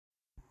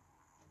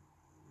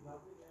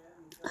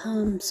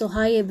So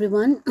hi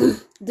everyone.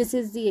 This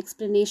is the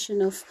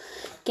explanation of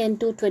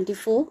Canto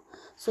 24.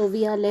 So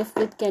we are left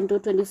with Canto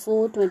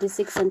 24,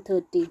 26 and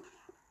 30.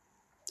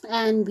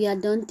 And we are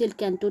done till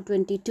Canto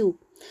 22.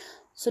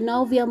 So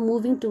now we are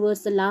moving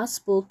towards the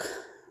last book,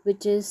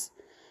 which is,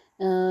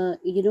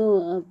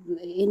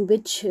 in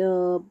which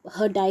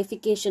her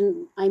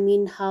deification,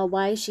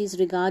 why she's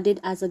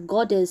regarded as a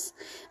goddess,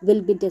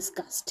 will be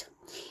discussed.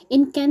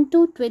 In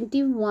Canto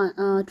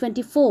 21,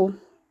 24,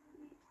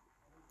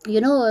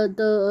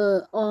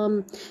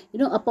 upon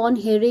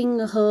hearing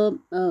her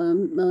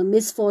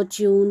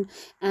misfortune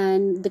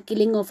and the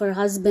killing of her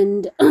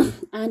husband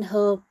and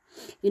her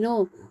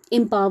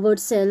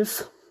empowered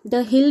self,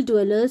 the hill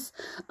dwellers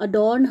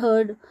adorned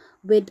her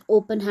with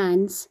open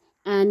hands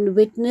and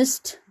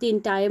witnessed the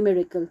entire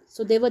miracle.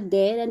 So they were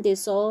there and they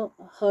saw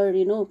her,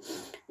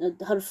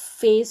 her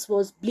face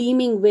was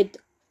gleaming with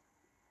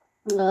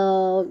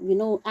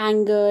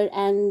anger,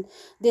 and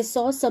they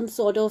saw some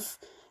sort of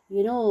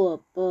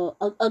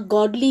a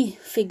godly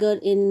figure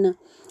in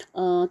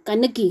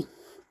Kanaki,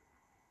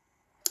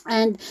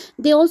 and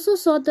they also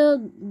saw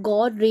the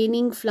god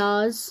raining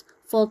flowers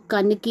for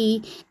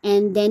Kanaki,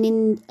 and then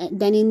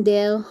in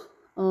their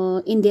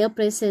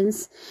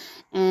presence,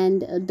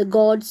 and the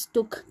gods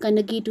took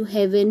Kanaki to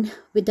heaven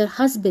with her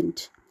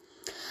husband.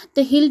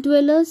 The hill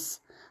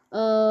dwellers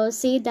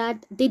say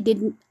that they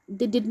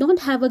did not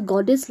have a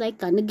goddess like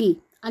Kanagi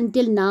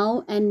until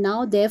now, and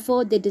now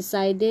therefore they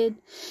decide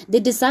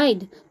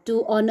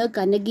to honor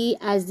Kanagi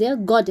as their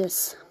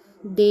goddess.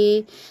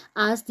 They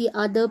ask the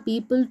other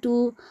people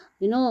to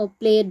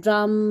play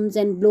drums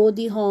and blow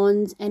the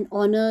horns and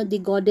honor the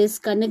goddess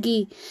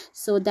Kanagi,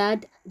 so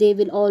that they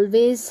will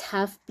always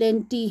have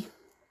plenty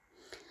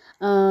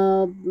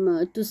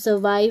to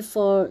survive.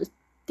 For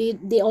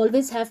they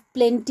always have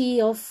plenty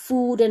of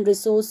food and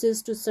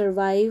resources to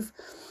survive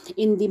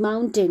in the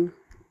mountain.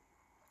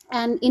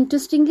 And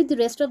interestingly, the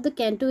rest of the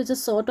canto is a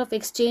sort of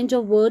exchange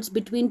of words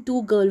between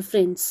two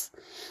girlfriends.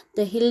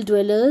 The hill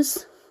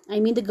dwellers,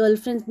 the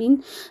girlfriends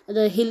mean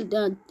the hill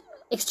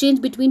exchange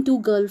between two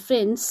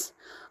girlfriends,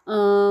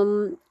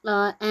 and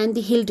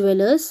the hill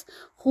dwellers,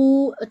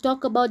 who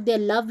talk about their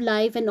love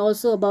life and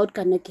also about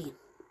Kanaki.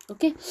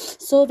 Okay,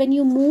 so when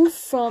you move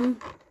from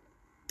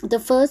the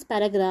first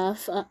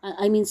paragraph,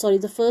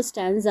 the first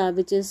stanza,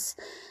 which is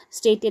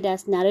stated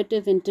as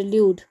narrative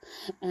interlude,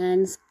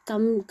 and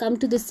come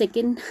to the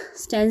second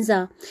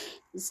stanza,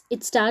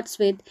 it starts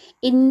with,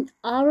 in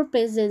our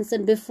presence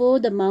and before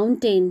the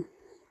mountain,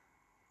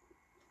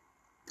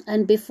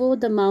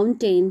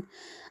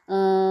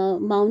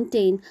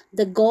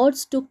 the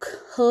gods took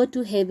her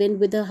to heaven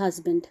with her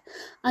husband.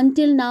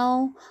 Until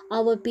now,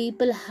 our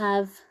people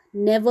have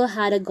never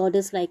had a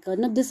goddess like her.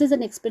 Now, this is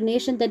an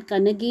explanation that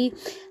Kanagi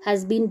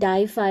has been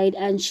deified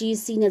and she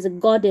is seen as a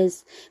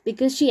goddess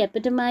because she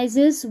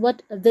epitomizes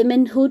what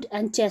womanhood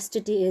and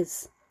chastity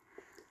is.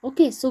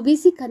 Okay, so we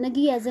see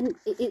Kanagi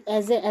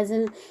as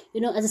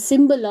a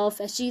symbol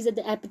of, as she's at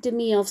the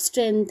epitome of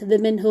strength,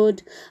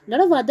 womanhood, a lot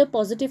of other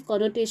positive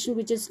connotation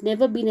which has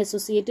never been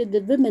associated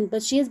with women,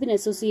 but she has been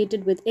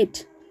associated with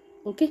it.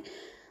 Okay,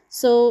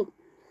 so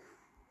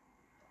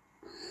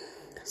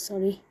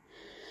sorry.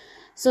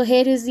 So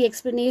here is the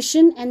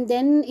explanation, and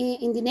then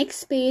in the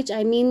next page,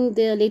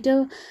 the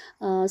later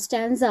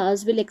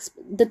stanzas will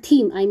the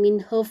theme.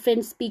 Her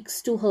friend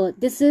speaks to her.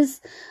 This is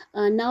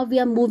now we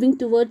are moving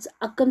towards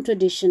Akkam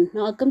tradition.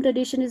 Now Akkam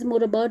tradition is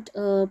more about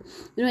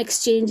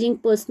exchanging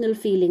personal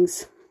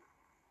feelings.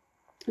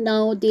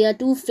 Now they are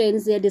two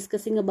friends, they are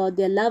discussing about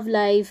their love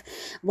life.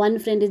 One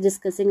friend is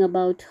discussing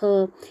about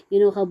her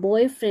her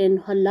boyfriend,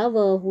 her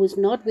lover, who is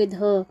not with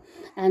her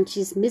and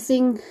she's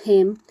missing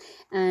him,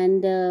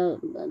 and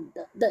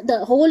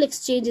the whole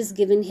exchange is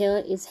given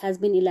here, has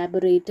been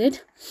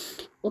elaborated.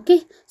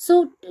 Okay,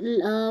 so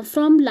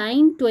from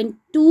line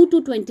 22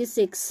 to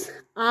 26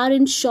 are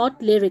in short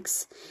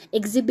lyrics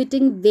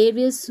exhibiting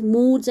various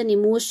moods and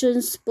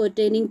emotions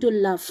pertaining to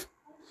love.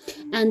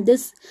 And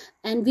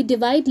we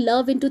divide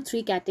love into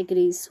three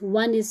categories.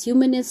 One is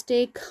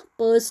humanistic,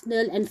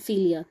 personal, and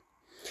filial.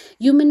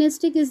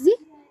 Humanistic is the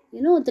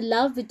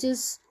love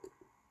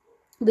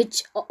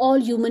which all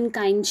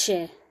humankind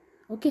share.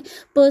 Okay,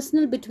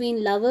 personal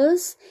between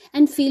lovers,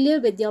 and filial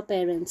with your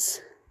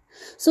parents.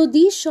 So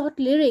these short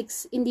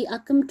lyrics in the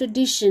Akkam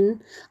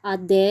tradition are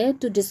there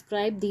to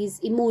describe these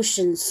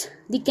emotions.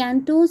 The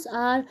cantos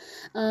are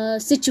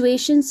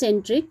situation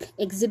centric,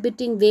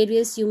 exhibiting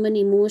various human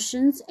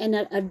emotions, and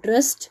are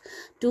addressed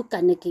to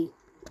Kanaki.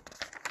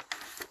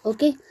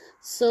 Okay,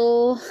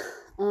 so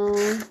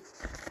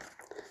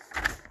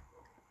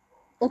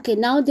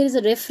now there is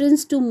a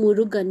reference to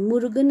Murugan.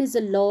 Murugan is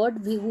a lord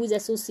who is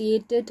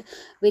associated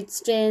with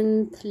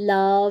strength,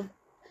 love.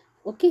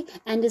 Okay,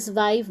 and his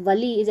wife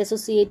Vali is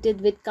associated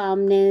with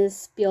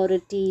calmness,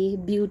 purity,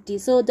 beauty.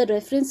 So the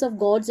reference of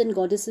gods and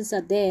goddesses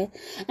are there,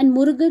 and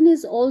Murugan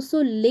is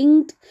also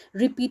linked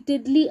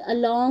repeatedly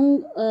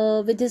along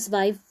with his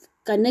wife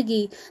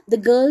Kannagi, the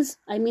girls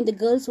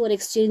who are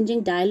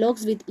exchanging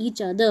dialogues with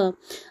each other,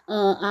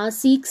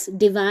 seeks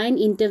divine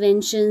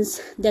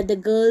interventions that the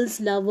girl's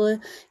lover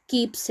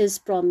keeps his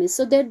promise.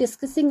 So they're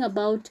discussing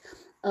about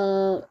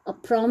a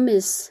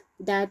promise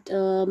that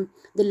the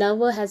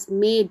lover has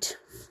made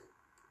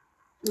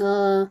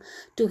to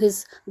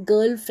his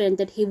girlfriend,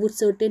 that he would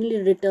certainly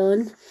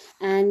return,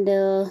 and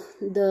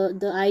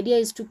the idea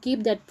is to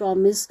keep that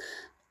promise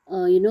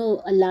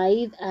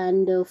alive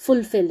and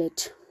fulfill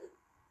it.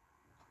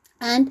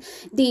 And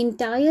the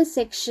entire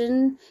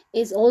section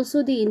is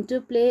also the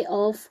interplay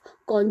of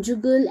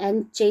conjugal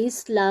and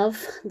chaste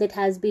love that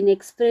has been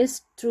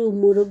expressed through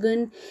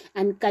Murugan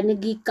and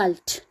Kannagi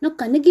cult. Now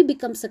Kannagi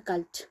becomes a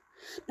cult.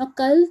 Now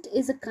cult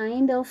is a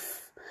kind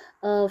of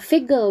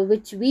figure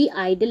which we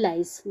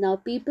idolize. Now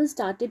people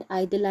started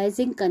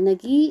idolizing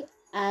Kannagi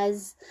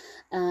as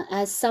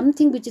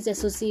something which is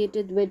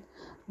associated with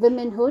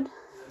womanhood,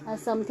 as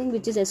something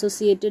which is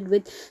associated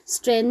with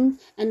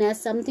strength, and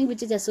as something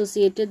which is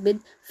associated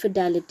with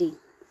fidelity.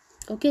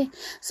 Okay,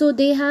 so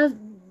they have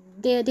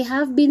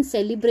been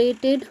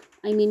celebrated.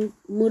 I mean,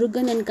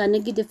 Murugan and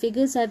Kannagi, the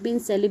figures have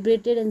been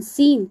celebrated and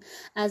seen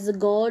as the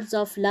gods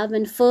of love,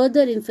 and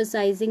further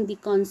emphasizing the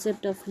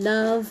concept of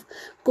love,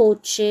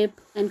 courtship,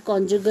 and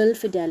conjugal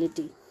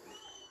fidelity.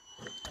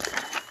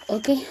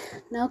 Okay,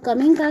 now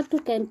coming back to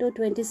Canto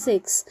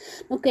 26.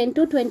 Now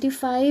Canto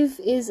 25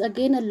 is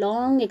again a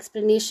long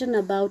explanation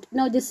about,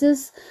 now this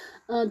is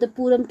the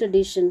Puram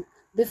tradition.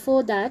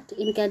 Before that,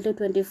 in Canto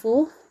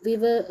 24, we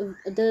were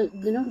the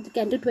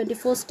Canto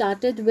 24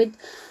 started with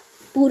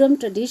Puram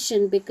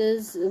tradition,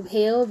 because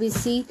here we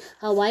see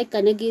how why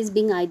Kannagi is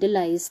being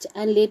idolized,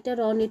 and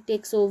later on it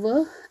takes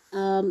over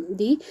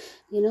the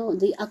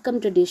Akkam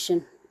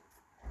tradition.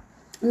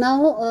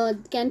 Now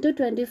Canto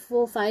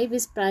 24-5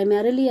 is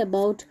primarily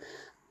about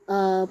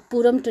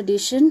Puram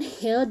tradition.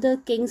 Here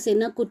the king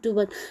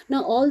Senakuttuvan,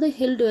 now all the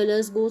hill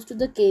dwellers goes to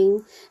the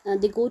king,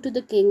 they go to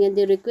the king and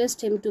they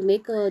request him to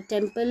make a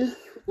temple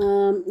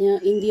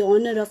in the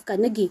honor of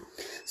Kannagi.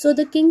 So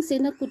the king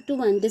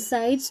Senakuttuvan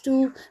decides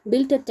to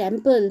build a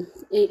temple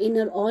in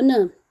her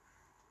honor,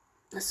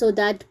 so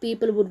that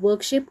people would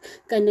worship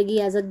Kannagi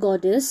as a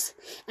goddess,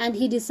 and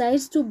he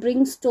decides to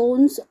bring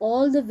stones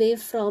all the way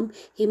from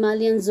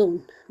Himalayan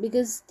zone,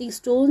 because the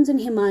stones in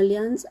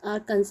Himalayas are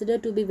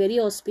considered to be very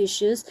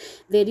auspicious,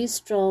 very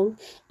strong,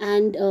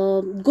 and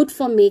good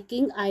for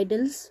making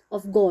idols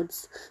of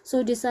gods. So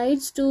he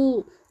decides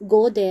to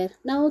go there.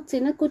 Now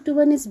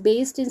Senakuttuvan is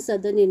based in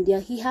southern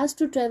India. He has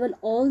to travel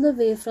all the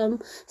way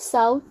from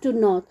south to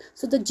north,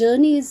 so the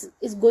journey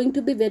is going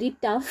to be very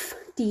tough,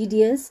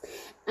 tedious,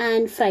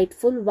 and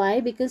frightful. Why?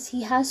 Because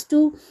he has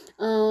to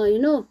go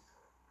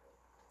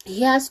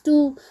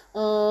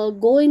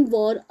in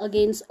war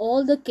against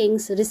all the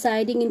kings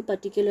residing in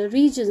particular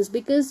regions,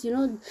 because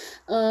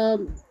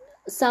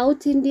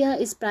South India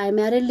is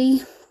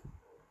primarily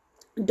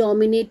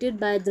dominated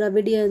by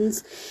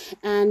Dravidians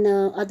and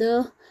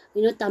other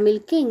Tamil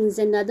kings,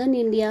 and northern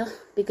India,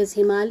 because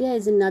Himalaya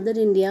is in northern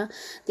India,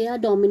 they are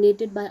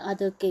dominated by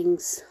other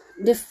kings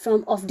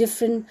of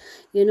different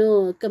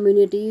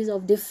communities,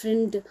 of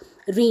different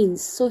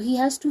reigns. So he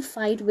has to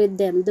fight with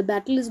them. The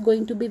battle is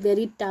going to be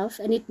very tough,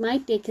 and it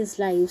might take his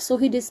life. So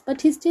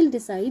but he still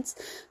decides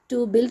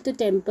to build a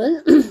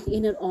temple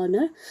in her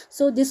honor.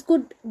 So this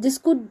could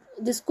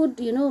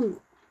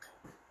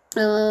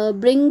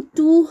bring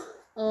two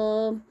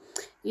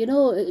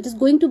it is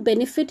going to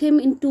benefit him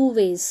in two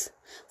ways.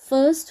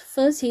 First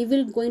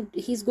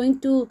he's going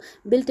to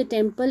build a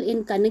temple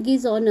in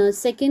Kannagi's honor.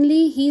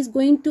 Secondly, he's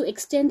going to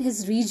extend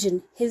his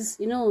region, his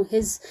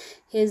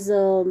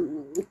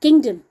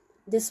kingdom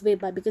this way,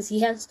 because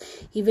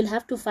he will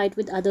have to fight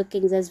with other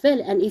kings as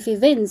well. And if he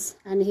wins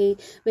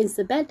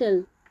the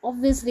battle,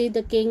 obviously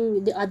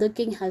the other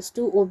king has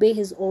to obey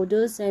his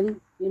orders and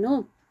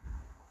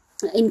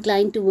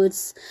inclined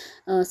towards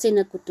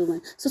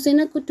Senakuttuvan. So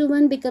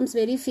Senakuttuvan becomes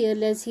very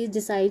fearless. He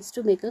decides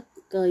to make a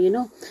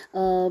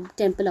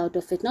temple out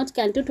of it. Now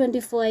Canto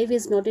 25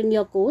 is not in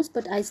your course,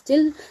 but I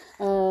still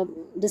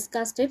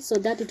discussed it so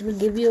that it will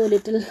give you a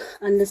little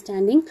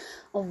understanding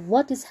of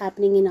what is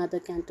happening in other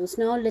cantos.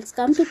 Now let's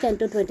come to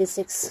Canto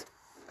 26.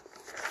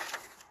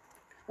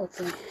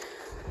 Okay.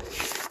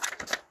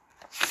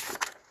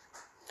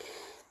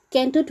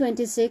 Canto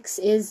 26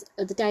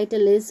 the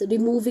title is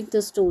Removing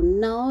the Stone.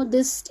 Now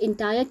this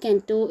entire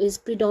canto is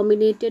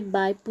predominated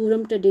by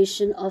Puram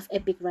tradition of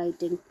epic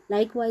writing.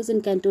 Likewise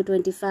in Canto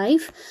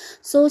 25.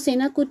 So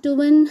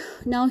Senakuttuvan,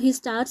 now he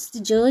starts the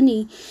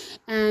journey,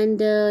 and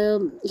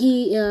the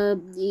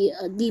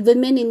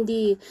women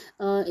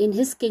in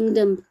his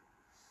kingdom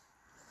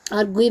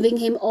are giving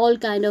him all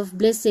kind of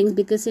blessings,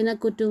 because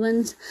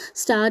Senakuttuvan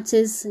starts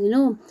his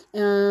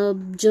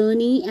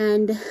journey,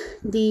 and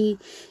the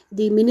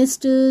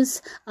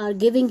ministers are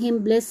giving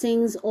him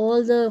blessings.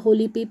 All the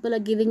holy people are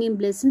giving him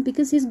blessings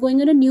because he's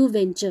going on a new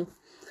venture.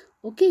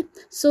 Okay,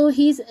 so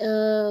he's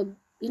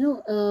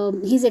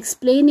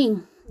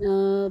explaining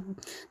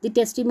the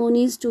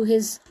testimonies to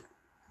his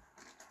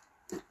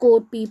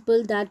quote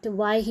people that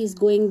why he's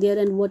going there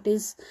and what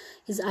is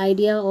his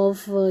idea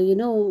of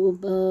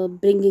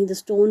bringing the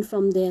stone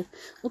from there.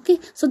 Okay,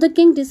 so the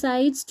king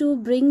decides to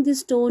bring the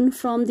stone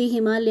from the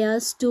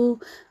Himalayas to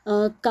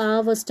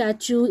carve a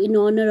statue in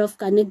honor of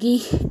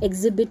Kanagi,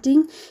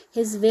 exhibiting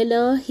his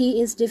valor.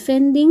 He is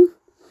defending,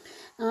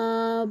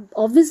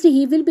 obviously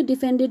he will be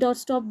defended or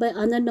stopped by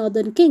other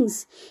northern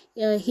kings.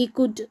 He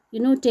could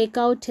take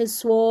out his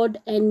sword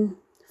and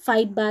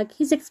fight back.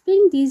 He's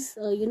explaining these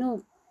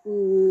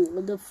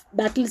the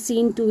battle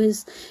scene to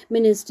his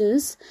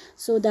ministers,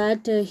 so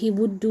that he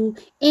would do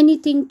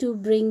anything to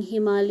bring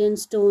Himalayan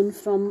stone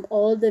from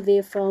all the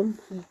way from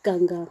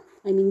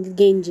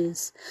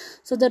Ganges.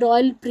 So the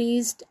royal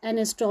priest and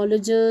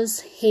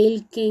astrologers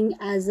hail king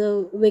as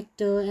a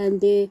victor,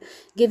 and they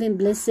give him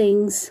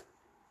blessings.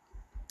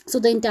 So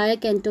the entire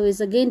canto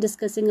is again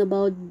discussing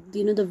about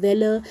the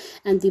valor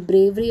and the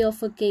bravery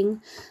of a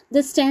king.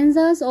 The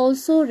stanzas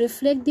also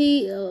reflect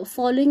the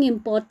following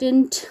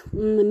important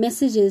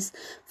messages.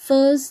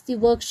 First, the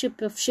worship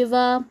of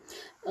Shiva,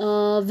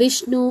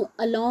 Vishnu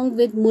along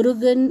with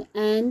Murugan,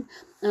 and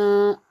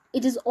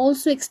it is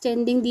also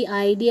extending the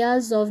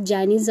ideas of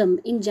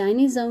Jainism. In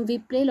Jainism, we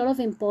play a lot of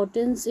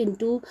importance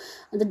into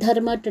the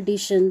dharma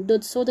tradition.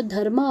 So the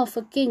dharma of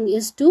a king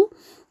is to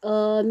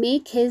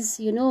make his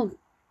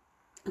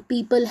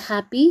people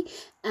happy,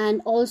 and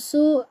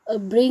also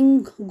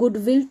bring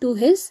goodwill to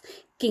his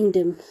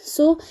kingdom.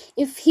 So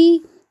if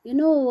he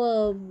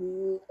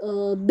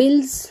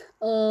builds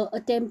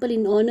a temple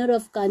in honor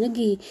of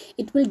Kanagi,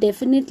 it will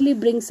definitely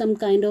bring some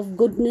kind of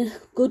good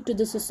to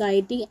the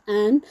society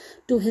and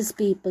to his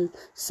people.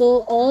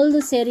 So all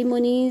the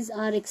ceremonies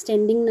are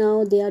extending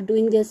now. They are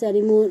doing their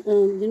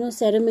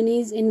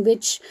ceremonies in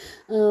which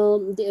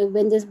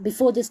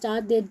before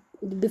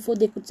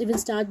they could even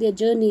start their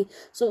journey,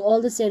 so all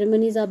the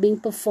ceremonies are being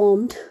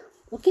performed.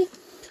 Okay,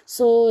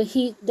 so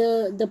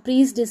the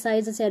priest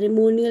decides a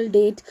ceremonial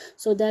date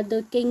so that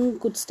the king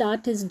could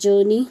start his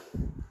journey.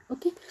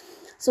 Okay,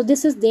 so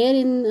this is there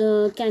in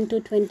canto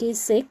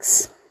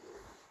 26,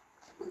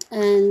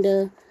 and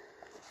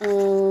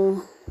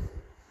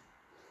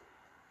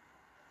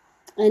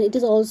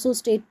it also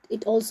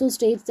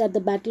states that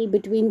the battle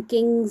between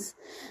kings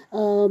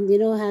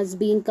has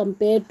been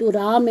compared to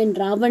Ram and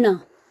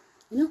Ravana.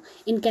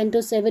 In canto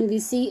 7 we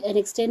see an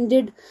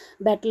extended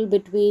battle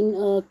between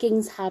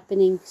kings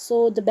happening.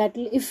 So the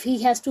battle, if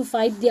he has to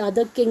fight the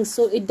other kings,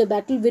 so the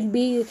battle will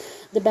be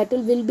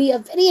a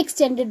very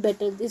extended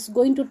battle. It's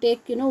going to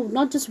take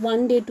not just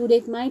 1 day, 2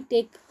 days, it might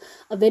take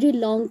a very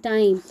long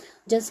time.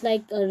 Just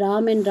like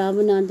Ram and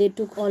Ravana, they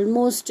took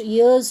almost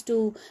years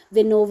to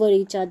win over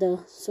each other.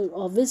 So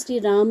obviously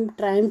Ram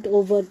triumphed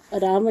over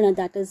Ravana,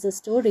 that is the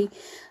story,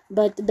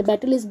 but the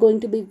battle is going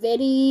to be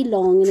very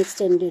long and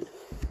extended.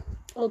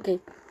 Okay,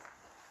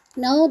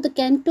 now the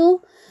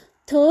canto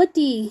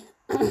 30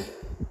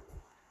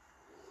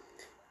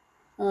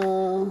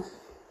 okay,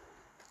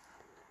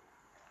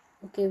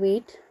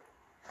 wait.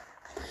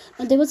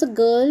 Now there was a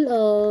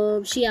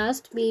girl, she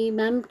asked me,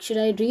 ma'am, should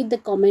I read the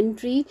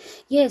commentary?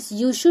 Yes,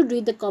 you should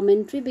read the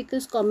commentary,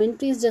 because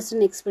commentary is just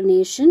an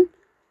explanation.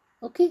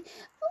 Okay,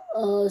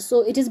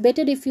 so it is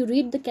better if you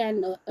read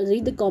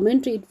the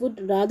commentary. It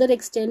would rather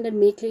extend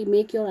and make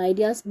your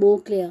ideas more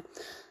clear.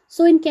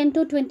 So in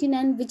canto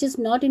 29, which is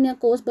not in your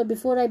course, but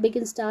before I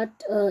start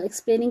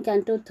explaining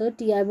canto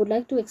 30, I would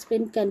like to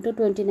explain canto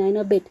 29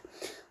 a bit.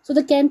 So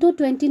the canto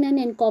 29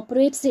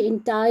 incorporates the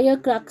entire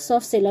crux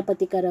of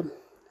Cillapattikaram,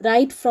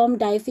 right from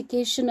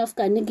deification of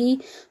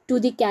Kannagi to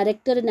the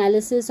character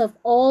analysis of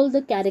all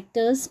the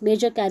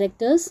major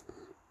characters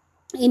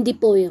in the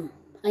poem.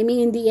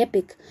 In the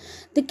epic.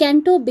 The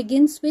canto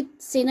begins with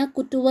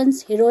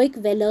Senakuttuvan's heroic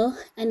valor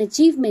and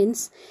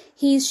achievements.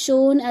 He is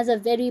shown as a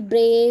very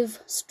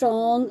brave,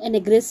 strong and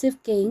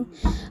aggressive king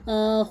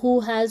who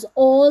has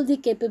all the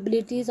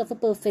capabilities of a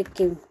perfect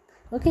king.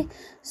 Okay,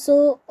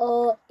 so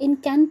in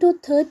canto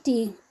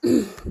 30,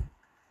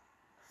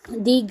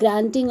 the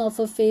granting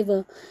of a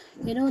favor,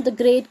 the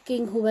great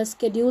king who has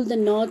scheduled the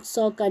north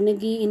saw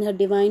Kannagi in her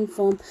divine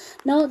form.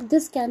 Now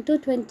this canto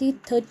 30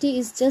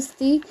 is just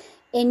the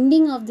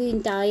ending of the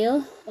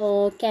entire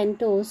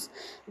cantos,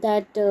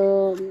 that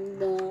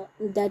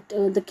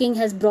the king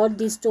has brought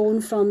the stone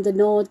from the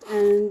north,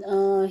 and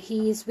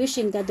he is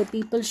wishing that the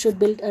people should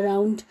build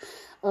around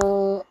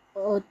her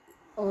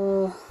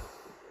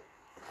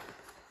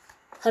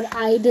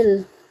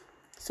idol,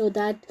 so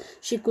that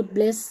she could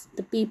bless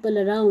the people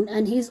around.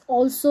 And he's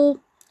also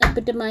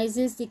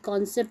epitomizes the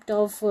concept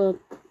of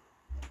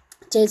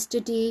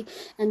chastity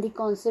and the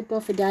concept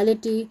of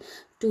fidelity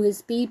to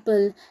his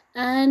people.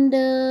 And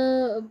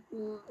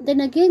then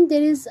again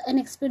there is an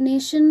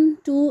explanation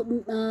to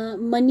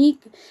Mani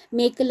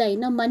Mekalai.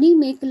 Now Mani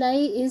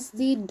Mekalai is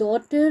the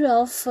daughter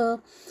of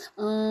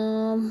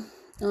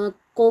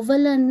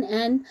Kovalan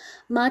and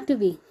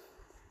Matavi.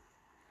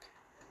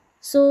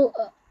 So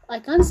I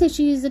can't say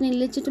she is an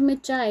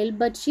illegitimate child,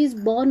 but she is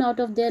born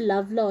out of their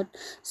love lot.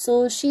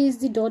 So she is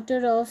the daughter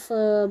of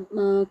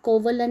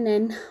Kovalan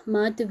and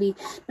Madhavi.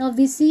 Now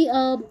we see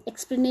a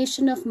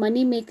explanation of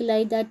Mani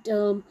Mekalai that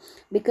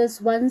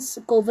because once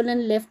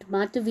Kovalan left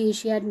Madhavi,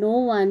 she had no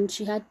one.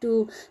 She had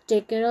to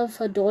take care of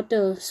her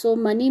daughter. So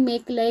Mani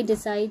Mekalai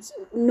decides,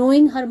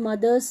 knowing her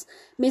mother's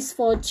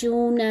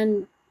misfortune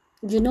and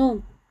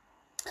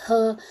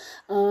her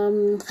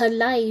her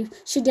life,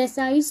 she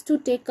decides to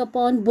take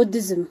upon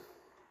Buddhism.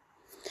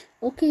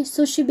 Okay,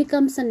 so she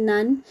becomes a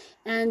nun,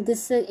 and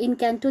this in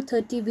Canto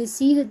 30 we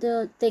see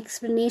the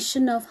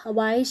explanation of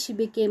why she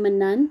became a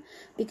nun,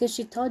 because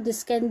she thought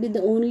this can be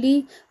the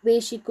only way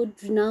she could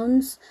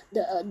renounce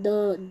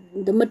the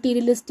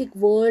materialistic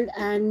world,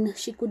 and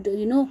she could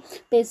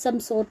pay some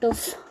sort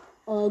of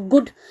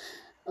good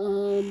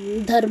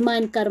dharma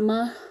and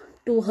karma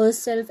to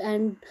herself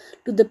and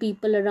to the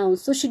people around.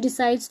 So she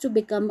decides to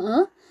become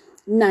a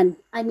nun,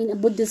 I mean a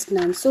Buddhist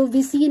nun. So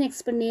we see an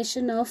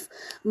explanation of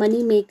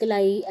Mani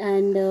Mekalai,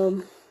 and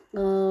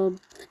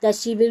that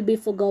she will be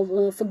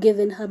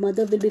forgiven, her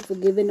mother will be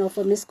forgiven of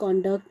her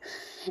misconduct.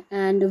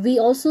 And we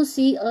also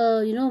see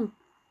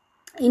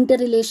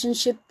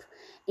interrelationship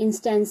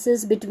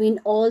instances between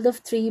all the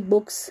three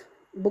books,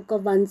 Book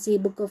of Vansi,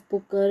 Book of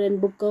Pukar,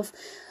 and Book of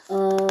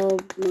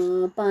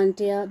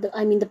Pandya, the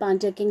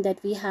Pandya king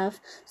that we have.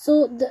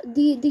 So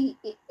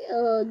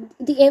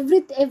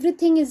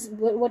everything is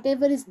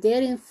whatever is there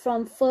in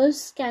from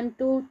first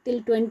canto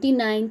till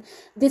 29.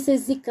 This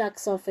is the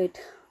crux of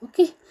it.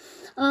 Okay,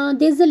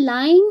 there's a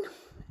line.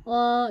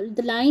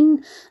 The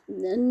line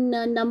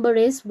number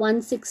is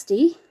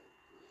 160.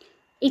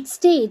 It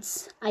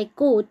states, I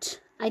quote,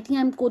 I think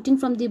I'm quoting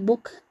from the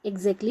book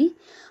exactly,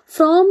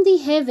 "From the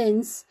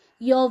heavens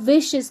your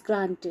wish is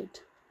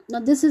granted." Now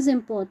this is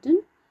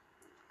important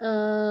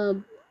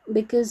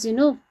because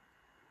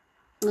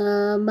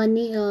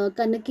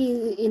Kanaki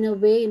in a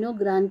way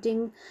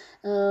granting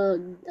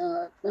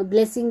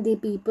blessing the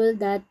people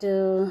that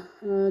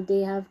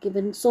they have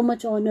given so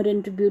much honor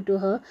and tribute to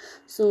her.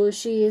 So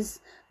she is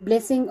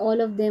blessing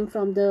all of them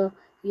from the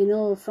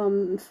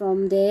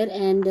from there,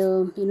 and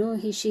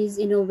she's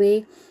in a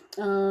way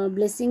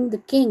blessing the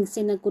king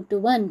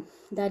Senakutuvan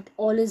that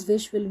all his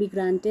wish will be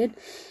granted.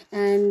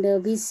 And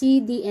we see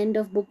the end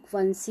of book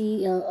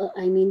Vansi,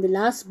 the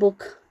last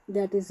book,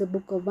 that is the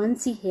book of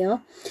Vansi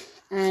here,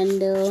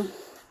 and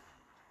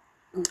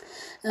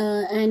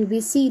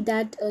we see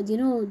that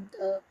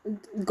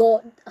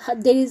God,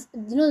 there is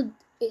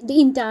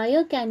the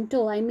entire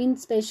canto,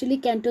 especially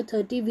canto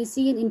 30, we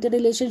see an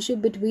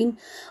interrelationship between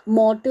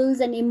mortals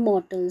and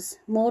immortals.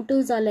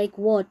 Mortals are like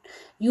what?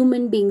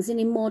 Human beings, and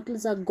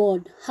immortals are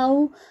God.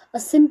 How a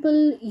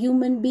simple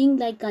human being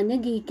like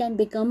Kanagi can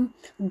become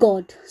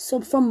God. So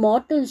from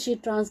mortal she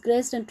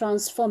transgressed and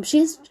transformed. She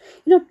has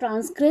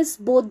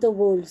transgressed both the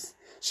worlds.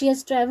 She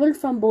has traveled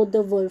from both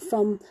the worlds,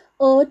 from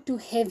earth to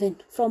heaven,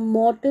 from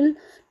mortal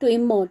to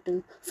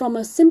immortal, from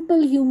a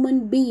simple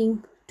human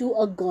being to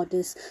a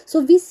goddess. So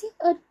we see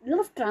a lot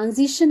of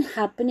transition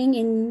happening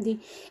in the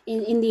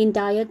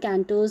entire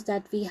cantos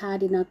that we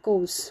had in our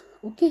course.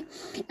 Okay,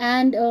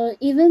 and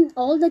even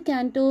all the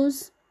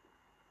cantos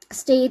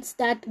states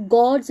that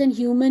gods and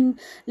human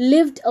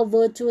lived a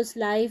virtuous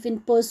life in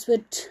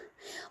pursuit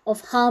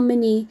of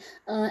harmony,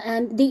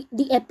 and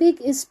the epic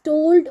is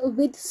told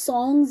with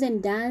songs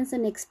and dance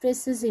and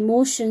expresses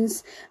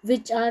emotions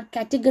which are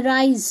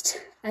categorized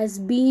as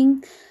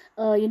being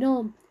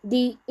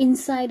the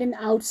inside and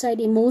outside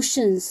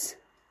emotions,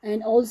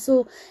 and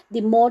also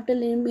the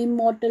mortal and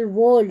immortal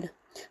world.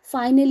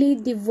 Finally,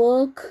 the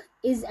work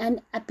is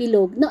an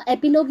epilogue. Now,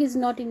 epilogue is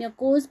not in your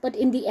course, but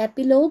in the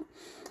epilogue,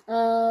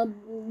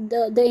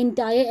 the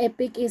entire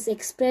epic is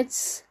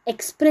expressed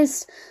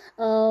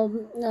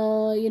in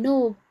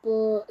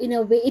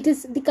a way. It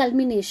is the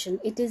culmination,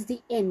 it is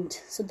the end.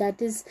 So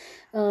that is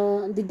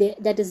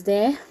that is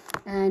there,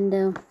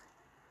 and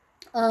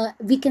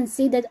we can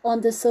see that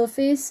on the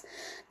surface,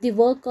 the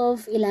work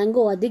of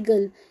Ilango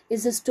Adigal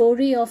is a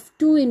story of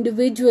two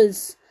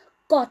individuals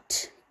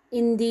caught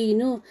in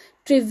the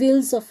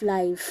trivials of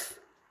life.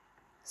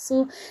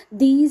 So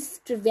these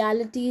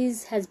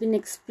trivialities has been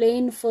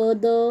explained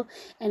further,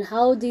 and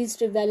how these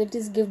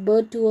trivialities give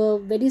birth to a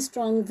very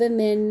strong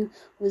woman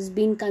who is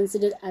being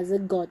considered as a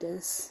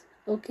goddess.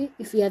 Okay,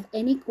 if you have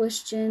any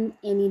question,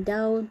 any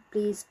doubt,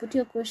 please put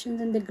your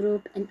questions in the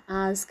group and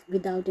ask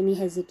without any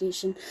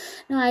hesitation.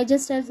 Now I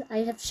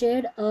have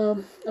shared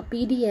a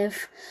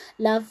PDF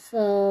love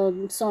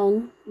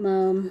song.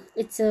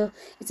 It's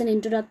an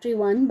introductory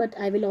one, but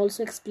I will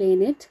also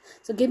explain it.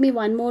 So give me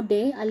one more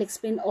day, I'll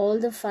explain all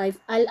the 5.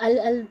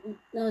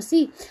 I'll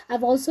see,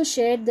 I've also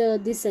shared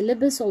the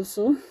syllabus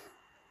also.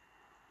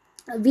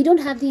 We don't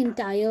have the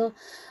entire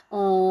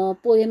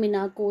poem in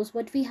our course.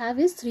 What we have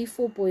is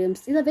 3-4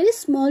 poems. These are very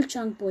small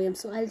chunk poems,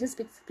 so I'll just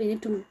explain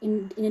it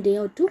in a day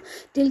or two.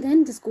 Till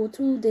then, just go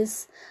through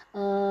this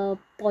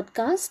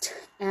podcast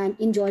and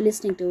enjoy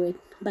listening to it.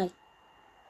 Bye.